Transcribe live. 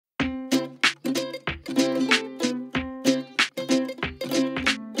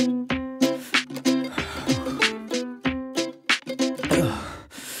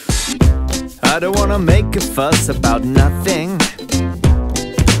I don't wanna make a fuss about nothing.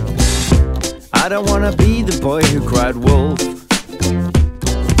 I don't wanna be the boy who cried wolf.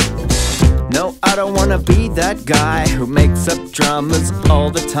 No, I don't wanna be that guy who makes up dramas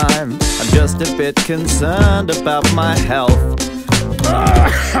all the time. I'm just a bit concerned about my health.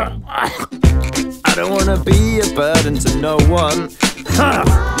 I don't wanna be a burden to no one.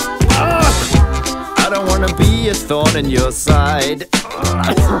 I don't wanna be a thorn in your side.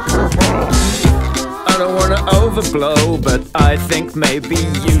 I don't wanna overblow, but I think maybe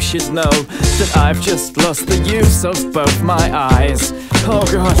you should know that I've just lost the use of both my eyes. Oh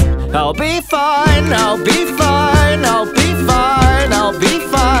God, I'll be fine, I'll be fine, I'll be fine, I'll be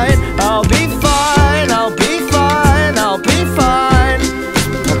fine, I'll be fine, I'll be fine, I'll be fine.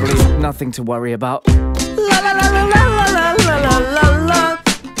 Probably nothing to worry about. La la la la la la la la la la.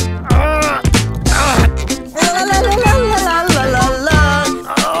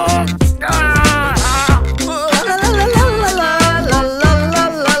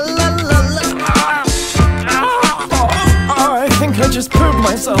 I just proved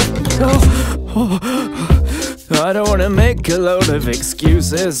myself. I don't want to make a load of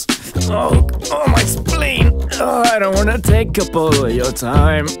excuses. Oh, my spleen. I don't want to take up all of your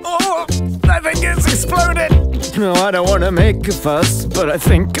time. I think it's exploded. No, I don't want to make a fuss, but I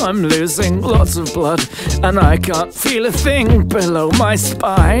think I'm losing lots of blood, and I can't feel a thing below my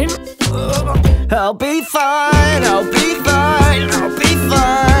spine. I'll be fine, I'll be fine, I'll be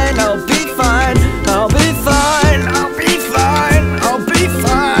fine, I'll be fine, I'll be fine, I'll be fine, I'll be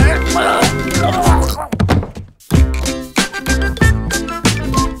fine.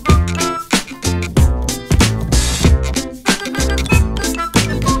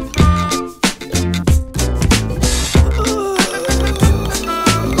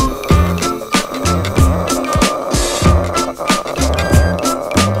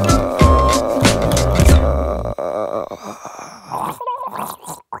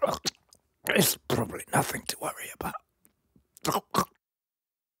 It's probably nothing to worry about.